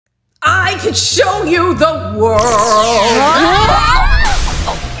I could show you the world.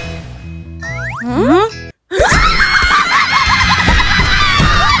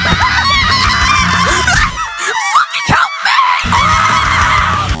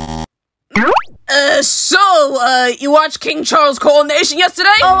 You watched King Charles' coronation yesterday?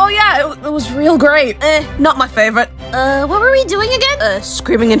 Oh yeah, it was real great. Not my favorite. What were we doing again?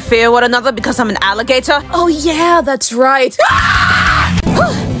 Screaming in fear at one another because I'm an alligator. Oh yeah, that's right.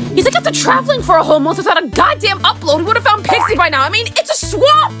 You think after traveling for a whole month without a goddamn upload, we would have found Pigsy by now? I mean, it's a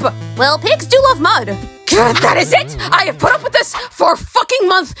swamp! Well, pigs do love mud. God, that is it! I have put up with this for a fucking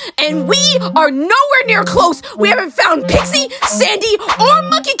month, and we are nowhere near close! We haven't found Pigsy, Sandy, or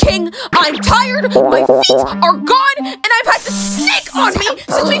Monkey King! I'm tired, my feet are gone, and I've had the sick on me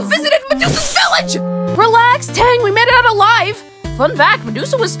since we visited Medusa's village! Relax, Tang, we made it out alive! Fun fact,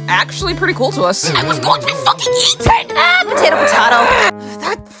 Medusa was actually pretty cool to us. I was going to be fucking eaten! Potato, potato.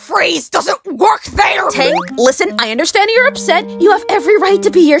 That phrase doesn't work there! Tank, listen, I understand you're upset. You have every right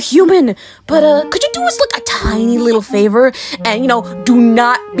to be your human. But, could you do us, like, a tiny little favor? And, you know, do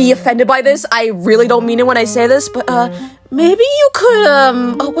not be offended by this. I really don't mean it when I say this, but, maybe you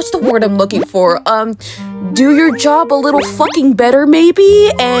could, what's the word I'm looking for? Do your job a little fucking better, maybe?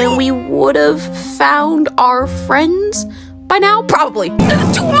 And we would have found our friends by now? Probably. Do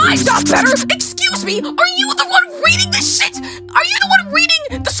my job better? Excuse me, are you the one reading this shit? Are you the one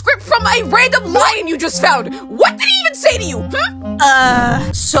reading the script from a random lion you just found? What did he even say to you?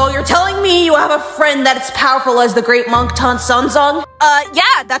 So you're telling me you have a friend that's powerful as the great monk Tan Sunzong?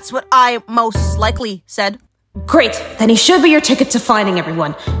 Yeah, that's what I most likely said. Great, then he should be your ticket to finding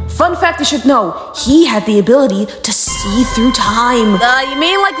everyone. Fun fact you should know, he had the ability to see through time. You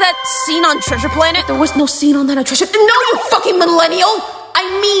mean like that scene on Treasure Planet? There was no scene on that on Treasure... No, you fucking millennial! I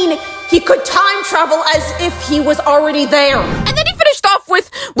mean, he could time travel as if he was already there. And then he finished off with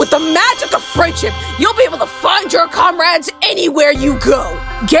the magic of friendship. You'll be able to find your comrades anywhere you go.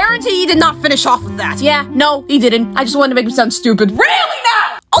 Guarantee he did not finish off with that. Yeah, no, he didn't. I just wanted to make him sound stupid. Really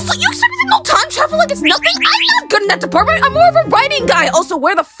now? Also, you expect me to know time travel like it's nothing? I'm not good in that department. I'm more of a writing guy. Also,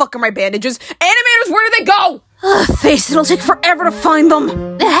 where the fuck are my bandages? Animators, where do they go? Face, it'll take forever to find them.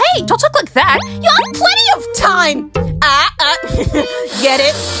 Hey, don't talk like that. You have plenty of time. Get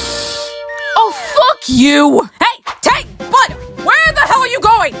it? Oh, fuck you. Hey, Tank, bud, where the hell are you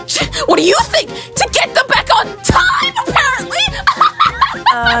going? What do you think? To get them back on time, apparently?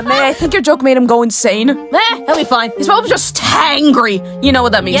 May I think your joke made him go insane? He'll be fine. He's probably just angry. You know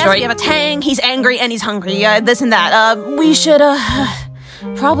what that means, yes, right? We have a Tang, he's angry, and he's hungry. This and that. We should,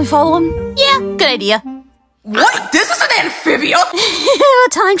 probably follow him? Yeah, good idea. What? This is an amphibia?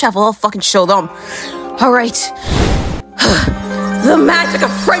 Time travel, I'll fucking show them. Alright. The magic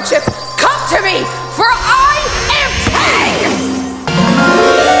of friendship, come to me, for I am Tang!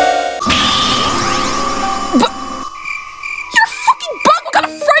 But you're fucking bug, what kind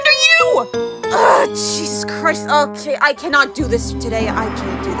of friend are you? Jesus Christ, okay, I cannot do this today, I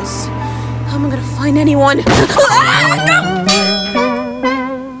can't do this. How am I gonna find anyone?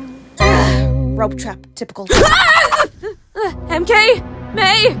 Rope trap, typical. MK?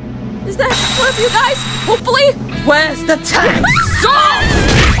 May? Is that one of you guys? Hopefully? Where's the tank?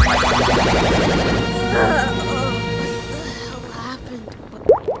 What happened?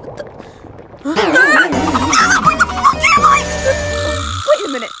 What the fuck am I? Wait a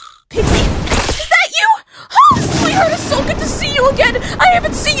minute. Pigsy? Is that you? Oh, sweetheart, it's so good to see you again. I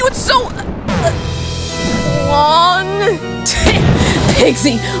haven't seen you in so... long.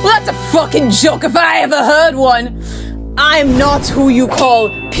 Pigsy, well, that's a fucking joke if I ever heard one. I'm not who you call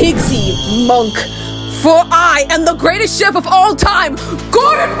Pigsy, monk. For I am the greatest chef of all time,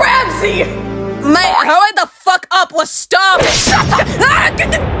 Gordon Ramsay! Man, hurry the fuck up or stop! Shut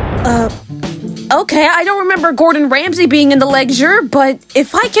up! Okay, I don't remember Gordon Ramsay being in the lecture, but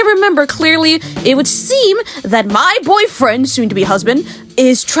if I can remember clearly, it would seem that my boyfriend, soon-to-be husband,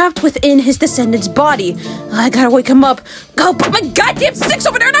 is trapped within his descendant's body. I gotta wake him up. Go put my goddamn sticks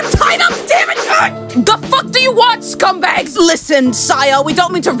over there and I'm tied up, damn it! The fuck do you want, scumbags? Listen, sire, we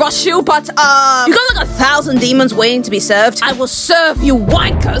don't mean to rush you, but, you got like 1,000 demons waiting to be served. I will serve you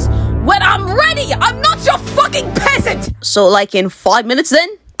wankers when I'm ready! I'm not your fucking peasant! So, like, in 5 minutes,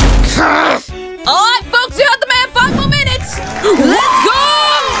 then? Alright, folks, you heard the man, 5 more minutes! Let's go!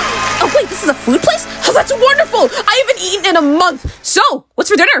 Oh, wait, this is a food place? Oh, that's wonderful! I haven't eaten in a month! So, what's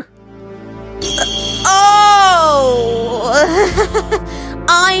for dinner?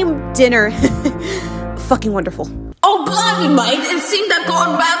 I'm dinner. Fucking wonderful. Oh, blimey, mate! It seemed that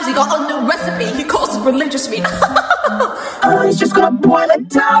Gordon Ramsay got a new recipe. He calls it religious meat. Oh, he's just gonna boil it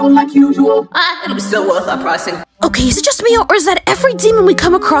down like usual. It'll be still worth our pricing. Okay, is it just me, or is that every demon we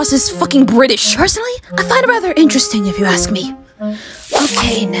come across is fucking British? Personally, I find it rather interesting if you ask me.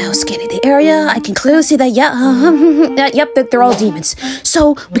 Okay, now scanning the area, I can clearly see that, yep, they're all demons.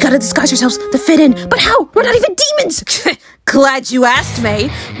 So, we gotta disguise ourselves to fit in. But how? We're not even demons! Glad you asked,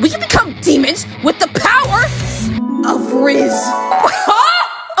 May. We can become demons with the power of Riz. Huh?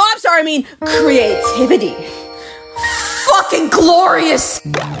 Oh, I'm sorry, I mean creativity. Fucking glorious!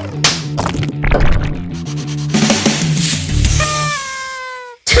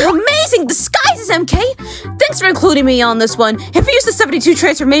 Amazing disguises, MK! Thanks for including me on this one. If you use the 72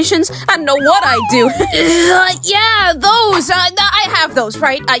 transformations, I don't know what I'd do. Yeah, those. I have those,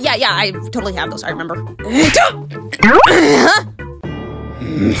 right? Yeah, I totally have those. I remember.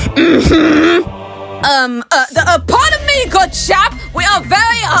 Pardon me, good chap. We are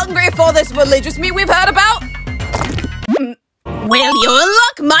very hungry for this religious meat we've heard about. Well, you're in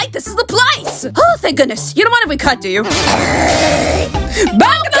luck, Mike. This is the place. Oh, thank goodness. You don't mind if we cut, do you? Back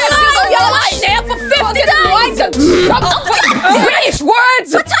in the line! You're lying there for 59! British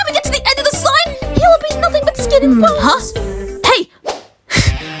words! By the time we get to the end of this line, he'll be nothing but skin and bones. Huh? Hey!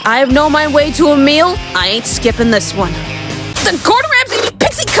 I have known my way to a meal. I ain't skipping this one. Then Gordon Ramsay,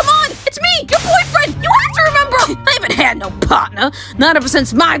 Pixie, come on! It's me, your boyfriend! You have to remember! I haven't had no partner. Not ever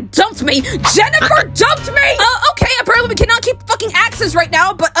since mine dumped me. Jennifer dumped me! Okay, apparently we cannot keep fucking axes right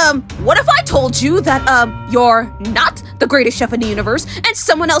now, but, what if I told you that, you're not the greatest chef in the universe, and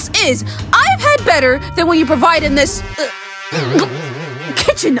someone else is? I've had better than what you provide in this,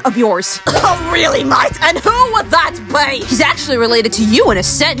 kitchen of yours. Oh, really, mate? And who would that be? He's actually related to you in a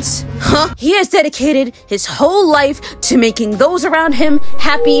sense. Huh? He has dedicated his whole life to making those around him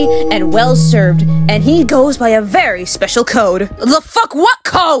happy and well-served, and he goes by a very special code. The fuck what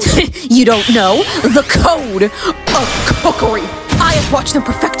code? You don't know? The code of cookery. I have watched him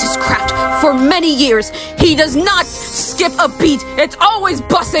perfect his craft for many years. He does not skip a beat. It's always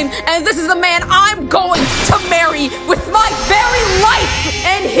bussing, and this is the man I'm going to marry with my very life,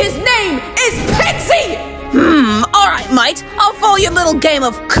 and his name is Pigsy! Alright, mate. I'll follow your little game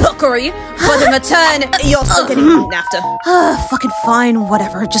of cookery, but in return, you're still getting eaten after. Fucking fine,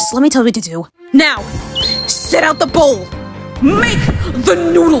 whatever. Just let me tell you what to do. Now, set out the bowl. Make the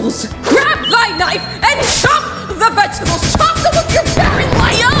noodles. Grab thy knife and chop the vegetables. Chop them with your very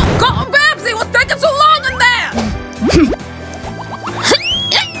light. Cotton Babsy, what's taking so long in there?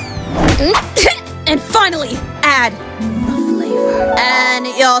 And finally, add the flavor. And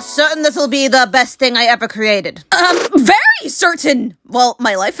you're certain this will be the best thing I ever created? Very certain. Well,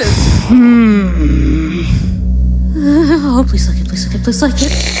 my life is. Oh, please like it, please like it, please like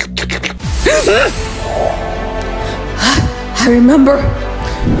it. I remember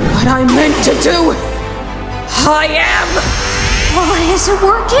what I meant to do. I am. Why is it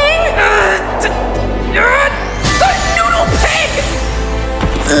working? The noodle pig.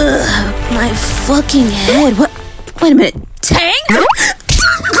 My fucking head. What? Wait a minute. Tang? Hey,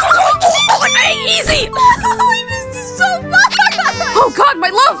 easy. I missed you so much. Oh God, my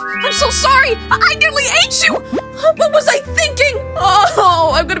love. I'm so sorry. I nearly ate you. What was I thinking?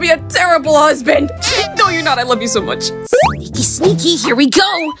 Oh, I'm gonna be a terrible husband. No, you're not. I love you so much. Sneaky, sneaky. Here we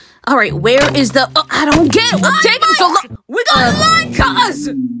go. All right, where is the? I don't get it. What's taking so long? We got line cutters.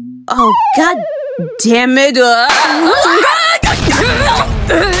 Oh God damn it!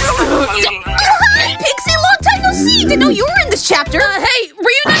 Pixie, long time no see. Didn't know you were in this chapter. Hey,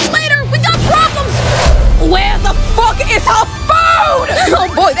 reunite later. We got problems. Where the fuck is her food? Oh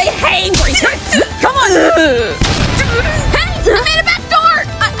boy, they hangry. Come on. Hey, I made it back door.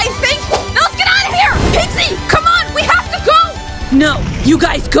 I think. Now let's get out of here. Pixie, come on. We have to go. No, you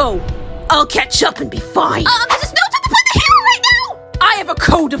guys go. I'll catch up and be fine. There's no time to play the hero right now. I have a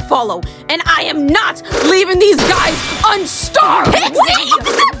code to follow, and I am not leaving these guys unstarved. Pixie, what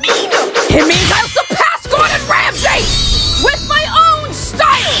does that mean? It means I'll surpass Gordon Ramsay with my own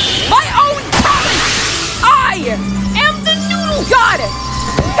style, my own talent. I am the noodle god.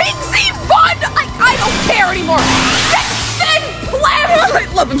 Pigsy fun. I don't care anymore. Thin pleb. I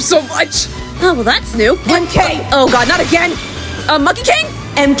love him so much. Oh, well, that's new. MK. Oh God, not again. Monkey King.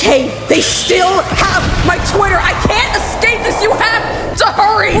 MK, they still have my Twitter. I can't escape this. You have to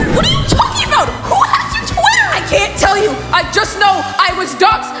hurry. What are you talking about? Who has your Twitter? I can't tell you. I just know I was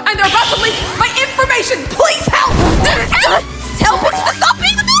doxxed and they're about to leak my information. Please help. Tell Pixie to stop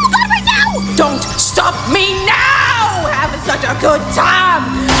being the noodle god right now. Don't stop me now. Having such a good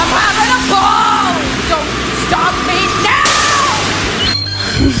time. I'm having a ball. Don't stop me now.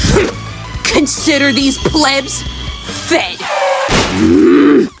 Consider these plebs fed.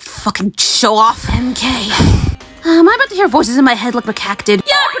 Fucking show off, MK. Am I about to hear voices in my head like macaque did?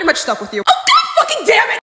 Yeah, I'm pretty much stuck with you. Oh God fucking damn it!